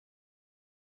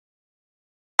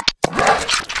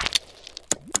privacy.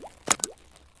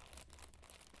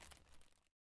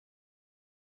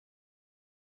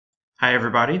 Hi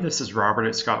everybody, this is Robert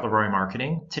at Scott Leroy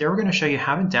Marketing. Today we're going to show you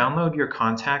how to download your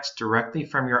contacts directly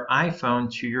from your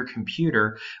iPhone to your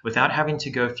computer without having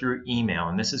to go through email.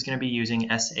 And this is going to be using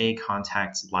SA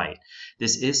Contacts Lite.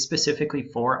 This is specifically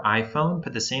for iPhone,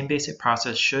 but the same basic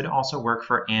process should also work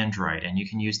for Android, and you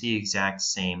can use the exact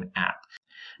same app.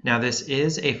 Now this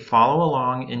is a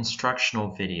follow-along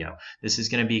instructional video. This is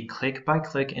going to be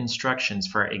click-by-click instructions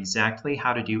for exactly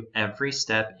how to do every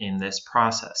step in this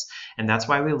process. And that's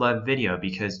why we love video,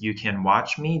 because you can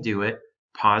watch me do it,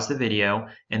 pause the video,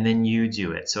 and then you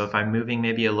do it. So if I'm moving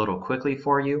maybe a little quickly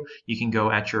for you, you can go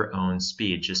at your own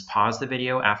speed. Just pause the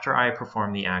video after I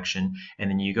perform the action, and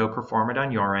then you go perform it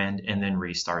on your end, and then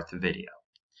restart the video.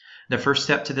 The first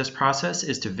step to this process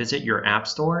is to visit your App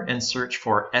Store and search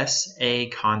for SA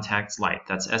Contacts Lite.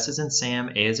 That's S as in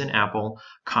Sam, A as in Apple,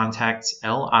 Contacts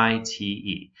Lite.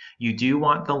 You do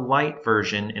want the Lite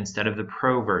version instead of the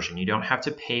Pro version. You don't have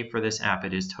to pay for this app.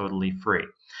 It is totally free.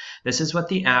 This is what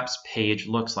the app's page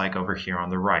looks like over here on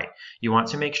the right. You want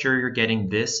to make sure you're getting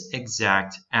this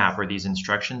exact app, or these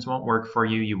instructions won't work for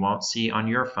you. You won't see on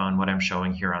your phone what I'm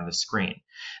showing here on the screen.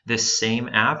 This same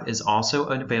app is also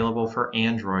available for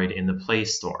Android in the Play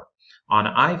Store. On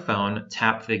iPhone,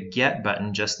 tap the Get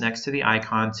button just next to the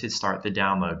icon to start the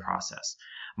download process.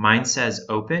 Mine says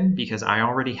Open because I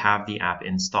already have the app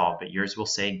installed, but yours will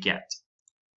say Get.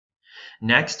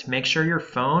 Next, make sure your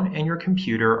phone and your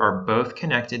computer are both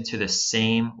connected to the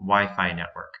same Wi-Fi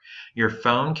network. Your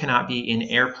phone cannot be in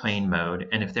airplane mode,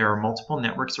 and if there are multiple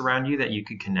networks around you that you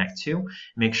could connect to,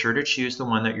 make sure to choose the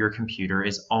one that your computer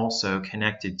is also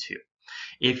connected to.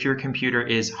 If your computer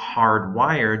is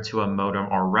hardwired to a modem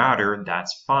or router,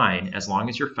 that's fine, as long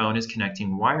as your phone is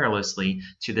connecting wirelessly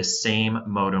to the same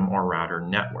modem or router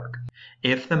network.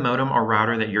 If the modem or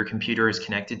router that your computer is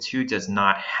connected to does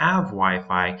not have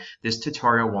Wi-Fi, this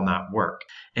tutorial will not work.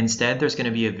 Instead, there's going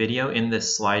to be a video in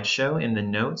this slideshow in the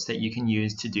notes that you can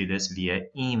use to do this via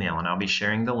email, and I'll be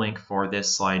sharing the link for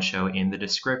this slideshow in the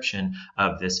description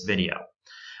of this video.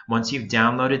 Once you've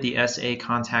downloaded the SA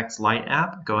Contacts Lite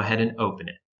app, go ahead and open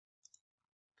it.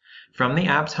 From the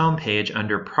app's homepage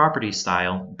under Property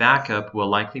Style, Backup will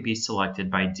likely be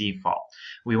selected by default.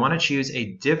 We want to choose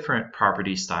a different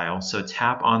property style, so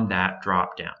tap on that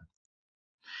drop-down.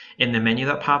 In the menu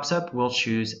that pops up, we'll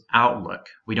choose Outlook.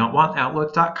 We don't want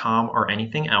Outlook.com or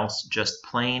anything else, just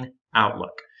plain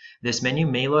Outlook. This menu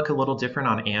may look a little different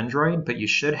on Android, but you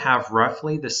should have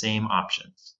roughly the same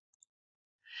options.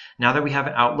 Now that we have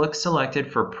Outlook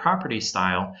selected for property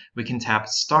style, we can tap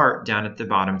Start down at the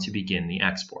bottom to begin the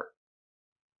export.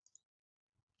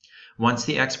 Once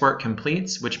the export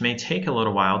completes, which may take a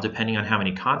little while depending on how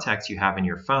many contacts you have in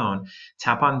your phone,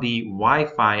 tap on the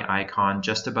Wi-Fi icon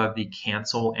just above the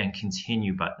Cancel and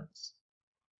Continue buttons.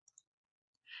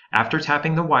 After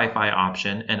tapping the Wi-Fi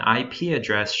option, an IP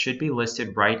address should be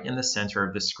listed right in the center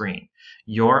of the screen.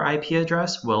 Your IP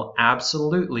address will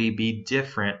absolutely be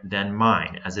different than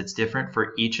mine, as it's different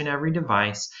for each and every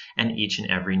device and each and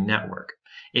every network.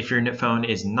 If your phone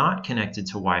is not connected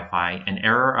to Wi-Fi, an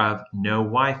error of no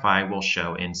Wi-Fi will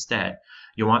show instead.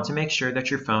 You'll want to make sure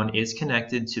that your phone is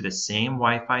connected to the same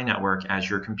Wi-Fi network as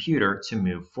your computer to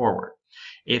move forward.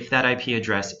 If that IP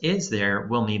address is there,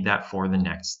 we'll need that for the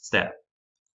next step.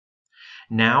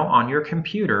 Now on your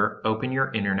computer, open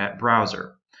your internet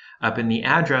browser. Up in the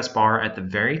address bar at the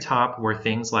very top where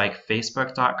things like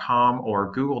Facebook.com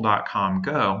or Google.com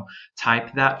go,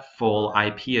 type that full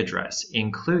IP address,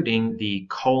 including the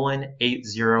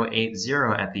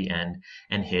 :8080 at the end,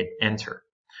 and hit Enter.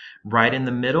 Right in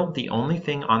the middle, the only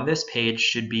thing on this page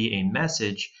should be a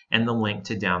message and the link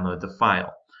to download the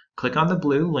file. Click on the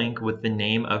blue link with the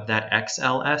name of that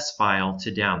XLS file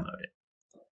to download it.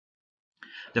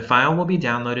 The file will be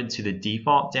downloaded to the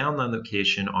default download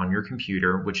location on your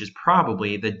computer, which is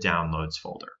probably the Downloads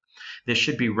folder. This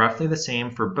should be roughly the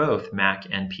same for both Mac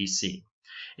and PC.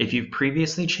 If you've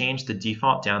previously changed the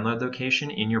default download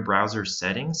location in your browser's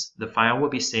settings, the file will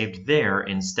be saved there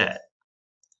instead.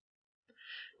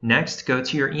 Next, go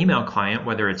to your email client,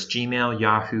 whether it's Gmail,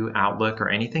 Yahoo, Outlook, or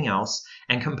anything else,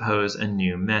 and compose a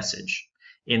new message.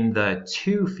 In the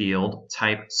To field,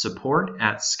 type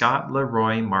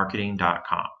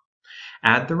support@scottleroymarketing.com.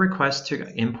 Add the request to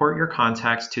import your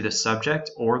contacts to the subject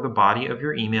or the body of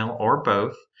your email, or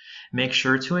both. Make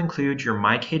sure to include your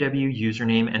MyKW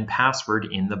username and password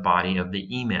in the body of the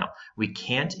email. We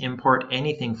can't import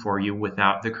anything for you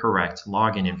without the correct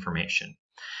login information.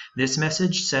 This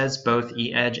message says both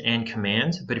EDGE and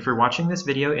Command, but if you're watching this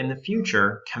video in the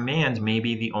future, Command may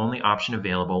be the only option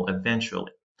available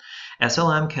eventually.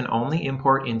 SLM can only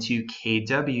import into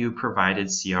KW provided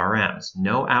CRMs.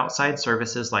 No outside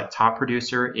services like Top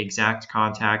Producer, Exact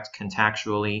Contact,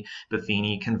 Contactually,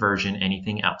 Buffini, Conversion,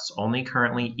 anything else. Only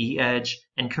currently eEdge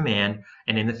and Command,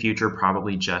 and in the future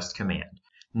probably just Command.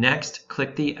 Next,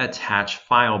 click the Attach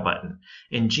File button.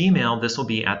 In Gmail, this will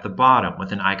be at the bottom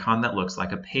with an icon that looks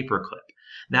like a paperclip.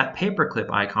 That paperclip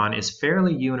icon is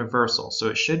fairly universal, so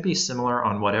it should be similar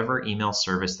on whatever email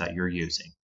service that you're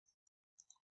using.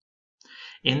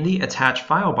 In the Attach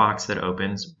File box that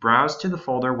opens, browse to the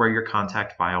folder where your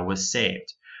contact file was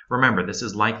saved. Remember, this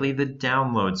is likely the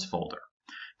Downloads folder.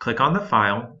 Click on the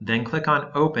file, then click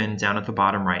on Open down at the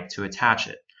bottom right to attach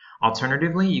it.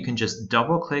 Alternatively, you can just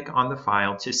double-click on the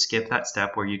file to skip that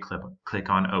step where you click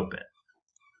on Open.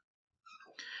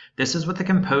 This is what the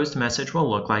composed message will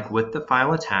look like with the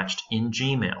file attached in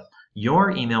Gmail.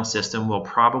 Your email system will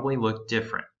probably look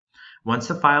different. Once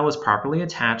the file is properly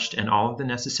attached and all of the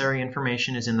necessary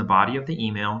information is in the body of the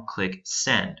email, click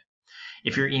Send.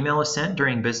 If your email is sent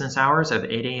during business hours of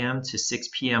 8 a.m. to 6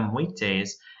 p.m.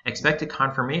 weekdays, expect a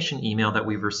confirmation email that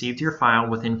we've received your file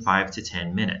within 5 to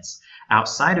 10 minutes.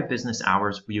 Outside of business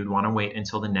hours, we would want to wait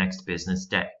until the next business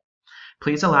day.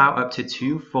 Please allow up to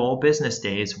 2 full business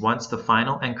days once the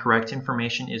final and correct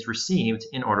information is received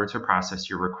in order to process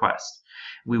your request.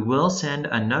 We will send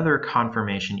another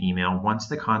confirmation email once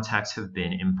the contacts have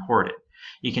been imported.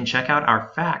 You can check out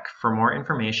our FAQ for more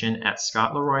information at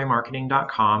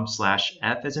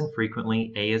scottleroymarketing.com/F as in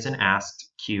frequently, A as in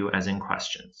asked, Q as in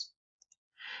questions.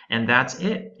 And that's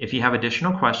it. If you have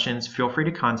additional questions, feel free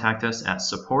to contact us at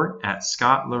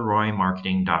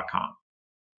support@scottleroymarketing.com.